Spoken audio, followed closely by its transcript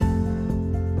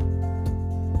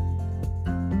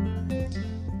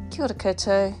Kia ora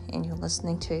koutou, and you're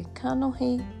listening to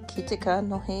Kanohi Ki Te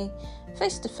Kanohi,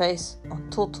 face to face on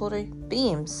Tōtoru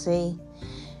BMC,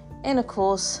 and of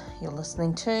course you're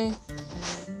listening to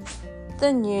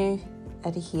the new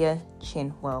Arihia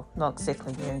Chen. Well, not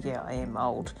exactly new, yeah, I am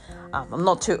old. I'm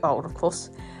not too old, of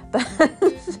course, but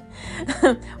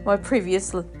my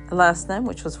previous last name,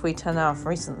 which was Huitana, I've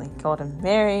recently gotten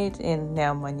married, and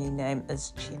now my new name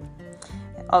is Chen.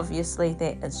 Obviously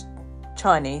that is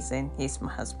Chinese, and yes,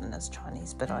 my husband is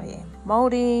Chinese, but I am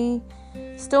Māori,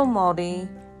 still Māori,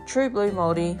 true blue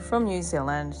Māori from New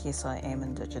Zealand. Yes, I am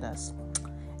Indigenous,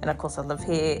 and of course I live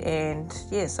here, and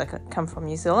yes, I come from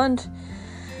New Zealand,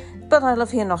 but I live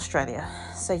here in Australia,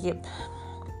 so yep.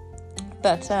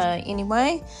 But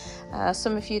anyway,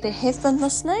 some of you that have been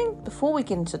listening, before we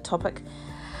get into the topic,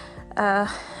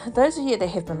 those of you that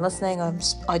have been listening,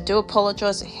 I do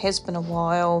apologise, it has been a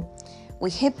while. We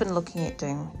have been looking at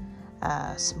doing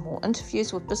some more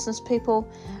interviews with business people,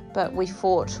 but we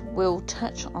thought we'll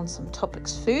touch on some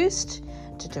topics first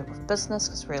to do with business,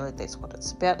 because really that's what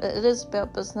it's about. It is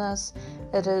about business,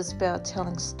 it is about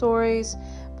telling stories,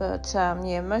 but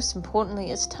most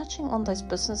importantly it's touching on those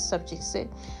business subjects that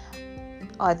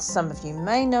either some of you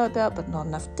may know about but not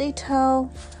enough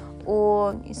detail,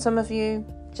 or some of you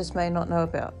just may not know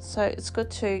about. So it's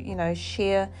good to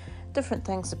share different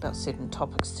things about certain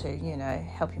topics to,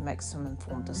 help you make some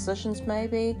informed decisions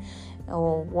maybe,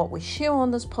 or what we share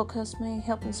on this podcast may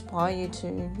help inspire you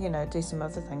to, do some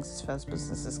other things as far as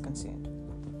business is concerned.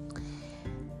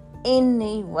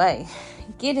 Anyway,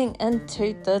 getting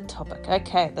into the topic.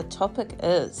 Okay, the topic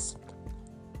is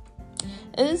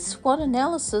SWOT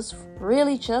analysis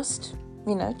really just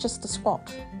a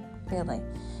SWOT, really?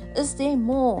 Is there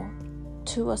more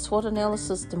to a SWOT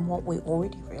analysis than what we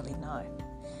already really know?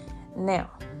 Now,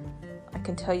 I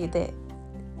can tell you that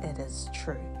it is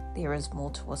true. There is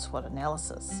more to a SWOT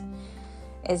analysis.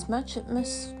 As much it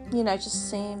must, just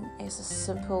seem as a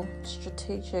simple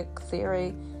strategic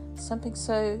theory, something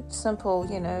so simple,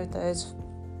 those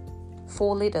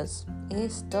 4 letters,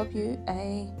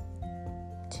 S-W-O-T.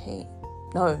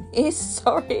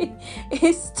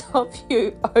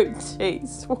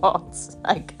 SWOT.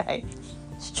 Okay.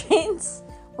 Strengths,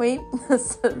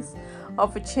 weaknesses,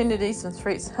 opportunities and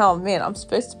threats. Oh man, I'm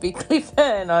supposed to be clever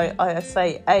and I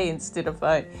say A instead of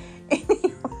O.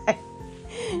 Anyway,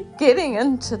 getting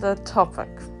into the topic.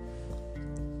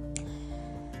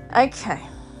 Okay.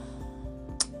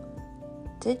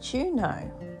 Did you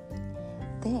know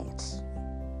that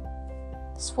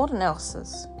SWOT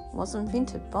analysis was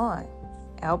invented by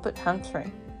Albert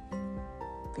Humphrey?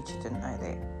 Bet you didn't know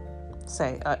that.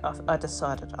 So I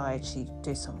decided I actually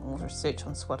do some more research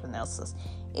on SWOT analysis,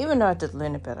 even though I did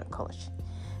learn about it at college.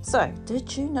 So,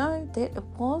 did you know that it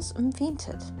was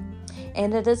invented?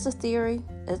 And it is a theory,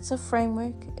 it's a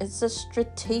framework, it's a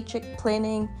strategic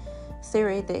planning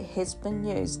theory that has been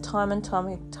used time and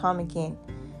time again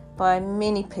by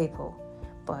many people,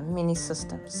 by many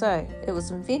systems. So, it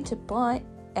was invented by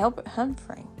Albert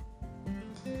Humphrey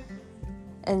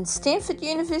in Stanford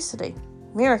University,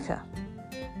 America,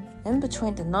 in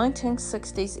between the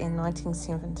 1960s and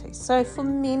 1970s. So for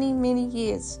many, many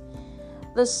years,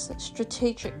 this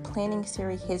strategic planning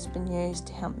theory has been used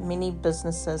to help many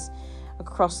businesses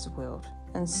across the world.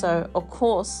 And so, of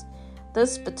course,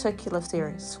 this particular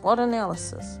theory, SWOT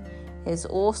analysis, has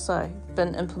also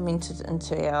been implemented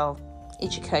into our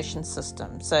education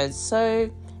system. So it's so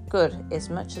good, as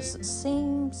much as it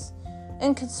seems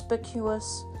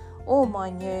inconspicuous or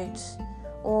minute,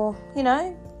 or,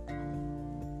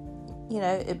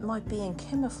 it might be in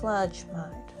camouflage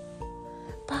mode.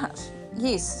 But,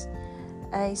 yes,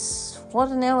 a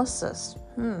SWOT analysis,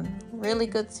 really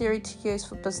good theory to use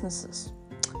for businesses.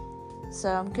 So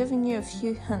I'm giving you a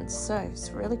few hints. So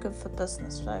it's really good for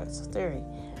business. So it's a theory,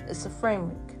 it's a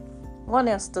framework. What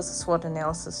else does a SWOT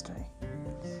analysis do?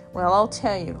 Well, I'll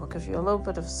tell you. I'll give you a little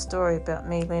bit of a story about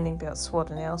me learning about SWOT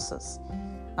analysis.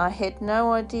 I had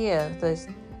no idea that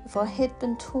if I had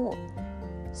been taught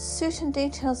certain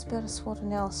details about a SWOT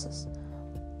analysis,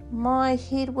 my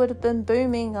head would have been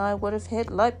booming. I would have had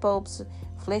light bulbs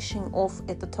flashing off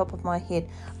at the top of my head.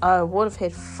 I would have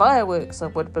had fireworks. I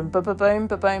would have been boom, boom, boom,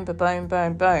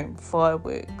 boom, boom,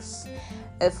 fireworks,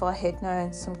 if I had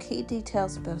known some key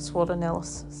details about a SWOT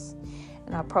analysis.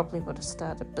 And I probably would have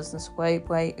started business way,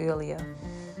 way earlier.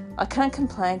 I can't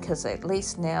complain, because at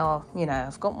least now,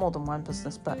 I've got more than one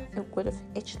business, but it would have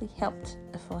actually helped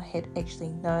if I had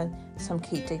actually known some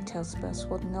key details about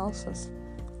SWOT analysis.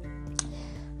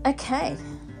 Okay,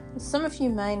 some of you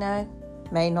may know,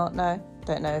 may not know,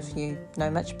 don't know if you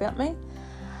know much about me,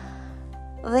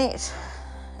 that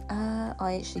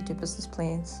I actually do business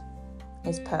plans.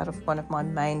 as part of one of my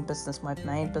main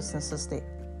businesses that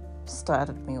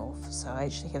started me off. So I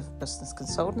actually have a business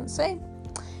consultancy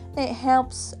that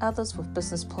helps others with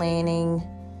business planning,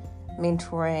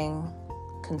 mentoring,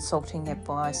 consulting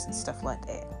advice and stuff like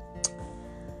that.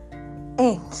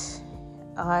 And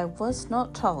I was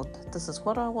not told, this is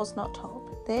what I was not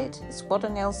told, that SWOT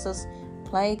analysis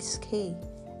plays key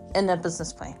in a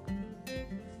business plan.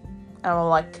 And I'm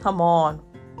like, come on,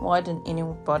 why didn't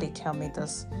anybody tell me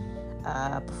this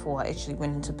before I actually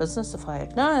went into business? If I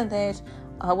had known that,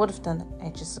 I would have done it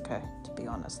ages ago, to be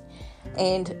honest.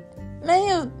 And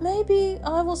maybe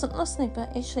I wasn't listening,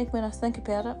 but actually when I think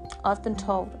about it, I've been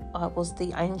told I was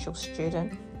the angel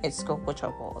student at school, which I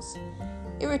was.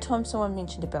 Every time someone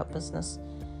mentioned about business,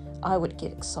 I would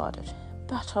get excited,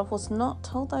 but I was not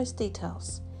told those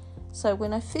details. So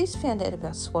when I first found out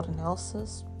about SWOT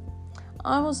analysis,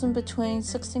 I was in between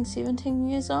 16, 17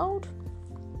 years old.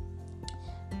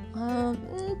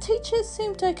 Teachers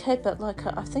seemed okay, but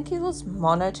I think it was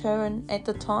monotone at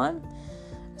the time.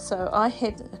 So I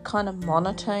had a kind of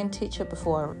monotone teacher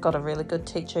before I got a really good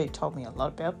teacher who told me a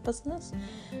lot about business.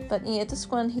 But yeah, this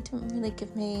one, he didn't really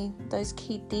give me those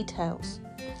key details.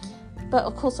 But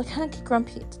of course, I can't get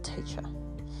grumpy at the teacher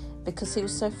because he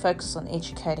was so focused on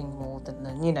educating more than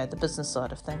the business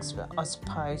side of things. But I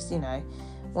suppose,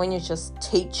 when you're just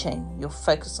teaching, you're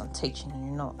focused on teaching and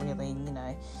you're not really,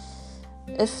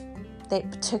 if that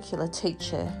particular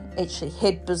teacher actually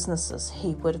had businesses,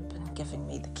 he would have been giving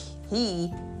me the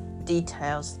key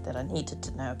details that I needed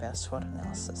to know about SWOT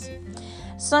analysis.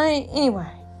 So anyway,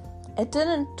 it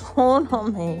didn't dawn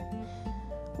on me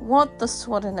what the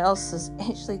SWOT analysis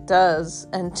actually does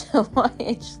until I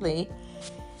actually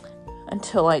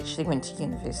went to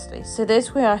university. So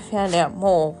that's where I found out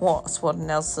more what SWOT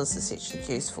analysis is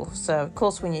actually used for. So of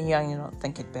course when you're young, you're not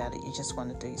thinking about it, you just want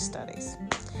to do your studies.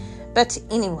 But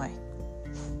anyway,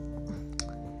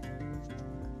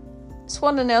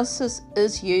 SWOT analysis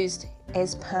is used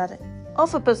as part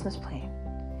of a business plan.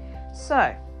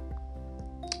 So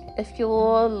if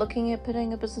you're looking at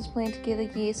putting a business plan together,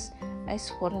 yes, a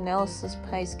SWOT analysis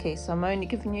plays key. So I'm only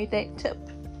giving you that tip.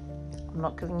 I'm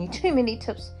not giving you too many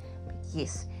tips, but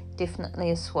yes,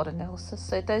 definitely a SWOT analysis.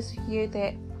 So those of you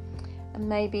that are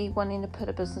maybe wanting to put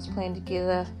a business plan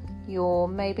together, you're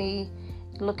maybe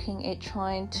looking at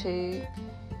trying to,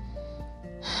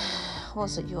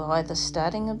 you're either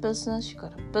starting a business, you've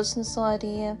got a business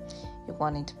idea, you're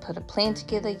wanting to put a plan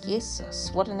together. Yes, a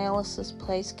SWOT analysis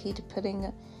plays key to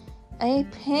putting a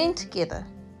plan together,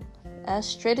 a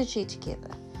strategy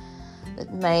together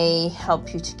that may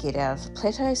help you to get out of the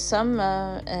plateau. Some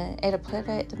are at a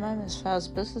plateau at the moment as far as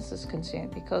business is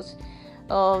concerned because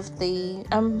of the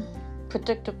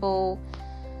unpredictable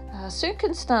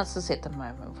circumstances at the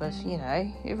moment with,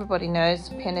 everybody knows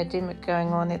the pandemic going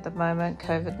on at the moment,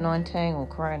 COVID-19 or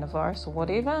coronavirus or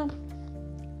whatever.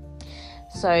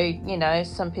 So,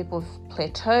 some people have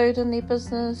plateaued in their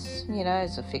business,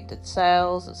 it's affected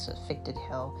sales, it's affected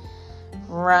how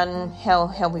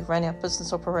we run our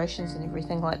business operations and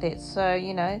everything like that. So,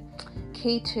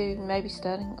 key to maybe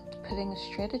putting a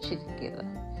strategy together.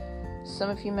 Some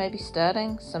of you may be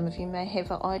starting, some of you may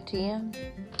have an idea.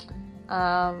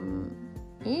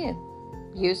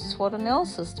 Use SWOT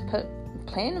analysis to put a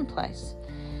plan in place.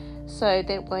 So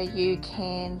that way you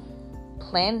can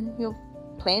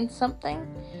plan something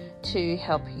to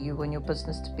help you and your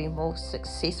business to be more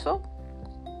successful.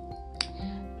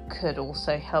 Could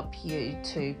also help you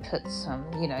to put some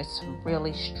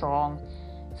really strong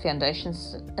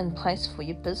foundations in place for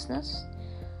your business,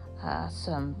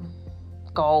 some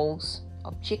goals,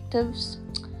 objectives,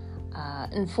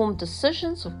 informed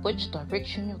decisions of which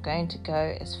direction you're going to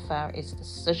go as far as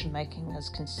decision making is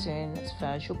concerned as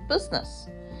far as your business.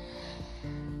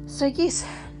 So yes,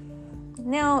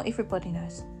 now everybody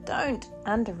knows, don't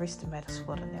underestimate a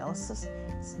SWOT analysis.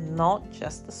 It's not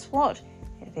just the SWOT.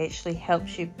 It actually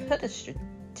helps you put a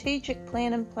strategic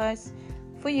plan in place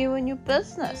for you and your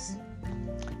business.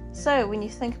 So when you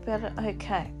think about it,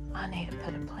 okay, I need to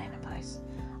put a plan in place.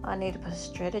 I need to put a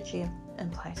strategy in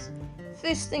place.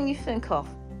 First thing you think of,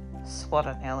 SWOT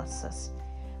analysis.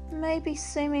 May be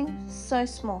seeming so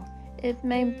small. It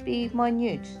may be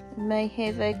minute. It may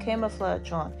have a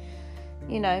camouflage on.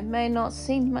 May not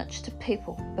seem much to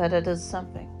people, but it is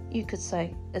something. You could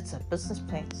say it's a business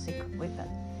plan, secret weapon.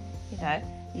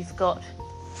 You've got,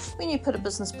 when you put a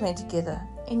business plan together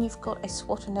and you've got a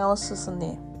SWOT analysis in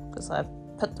there, because I've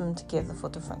put them together for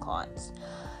different clients.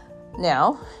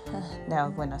 Now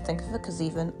when I think of it, because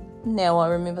even now I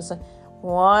remember saying,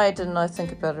 why didn't I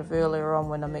think about it earlier on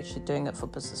when I'm actually doing it for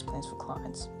business plans for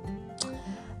clients?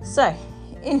 So,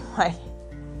 anyway,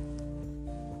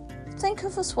 think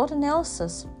of a SWOT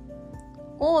analysis.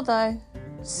 Although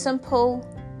simple,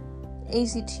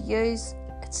 easy to use,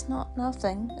 it's not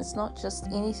nothing. It's not just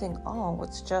anything. Oh,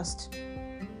 it's just,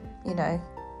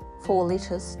 4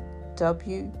 letters,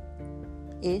 W,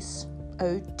 S,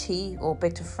 O, T, or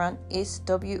back to front, S,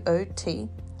 W, O, T,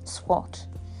 SWOT.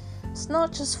 It's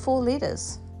not just 4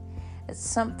 letters. It's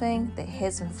something that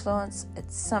has influence.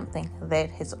 It's something that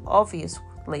has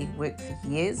obviously worked for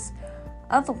years.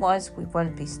 Otherwise, we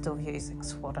wouldn't be still using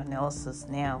SWOT analysis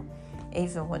now,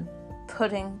 even when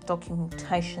putting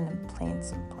documentation and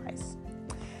plans in place.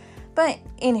 But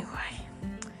anyway,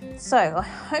 so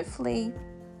hopefully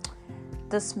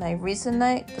this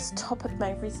topic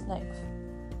may resonate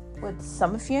with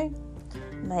some of you,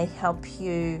 may help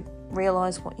you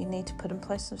realise what you need to put in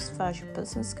place as far as your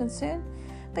business is concerned.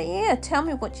 But yeah, tell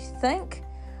me what you think,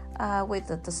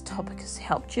 whether this topic has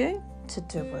helped you to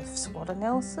do with SWOT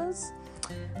analysis.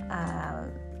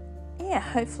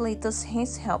 Hopefully this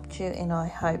has helped you, and I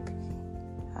hope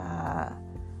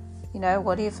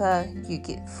whatever you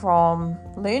get from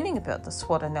learning about the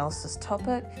SWOT analysis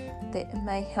topic, that it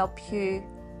may help you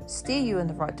steer you in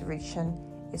the right direction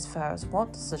as far as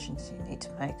what decisions you need to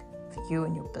make for you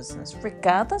and your business,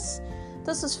 regardless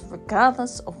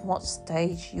of what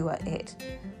stage you are at.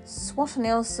 SWOT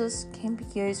analysis can be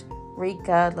used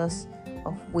regardless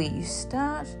of where you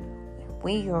start and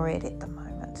where you're at the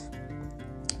moment.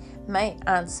 May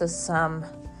answer some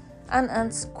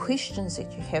unanswered questions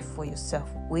that you have for yourself,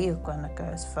 where you're going to go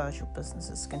as far as your business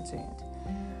is concerned.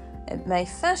 It may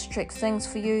fast track things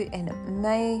for you, and it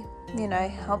may,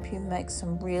 help you make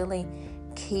some really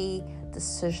key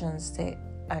decisions that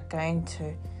are going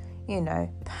to,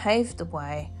 pave the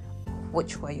way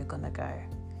which way you're going to go.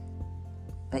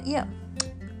 But yeah,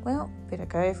 well, better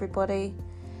go everybody.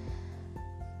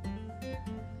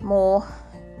 More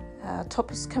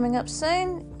topics coming up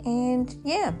soon, and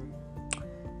yeah,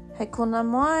 hei kona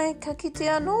mai, ka kite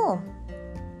anō.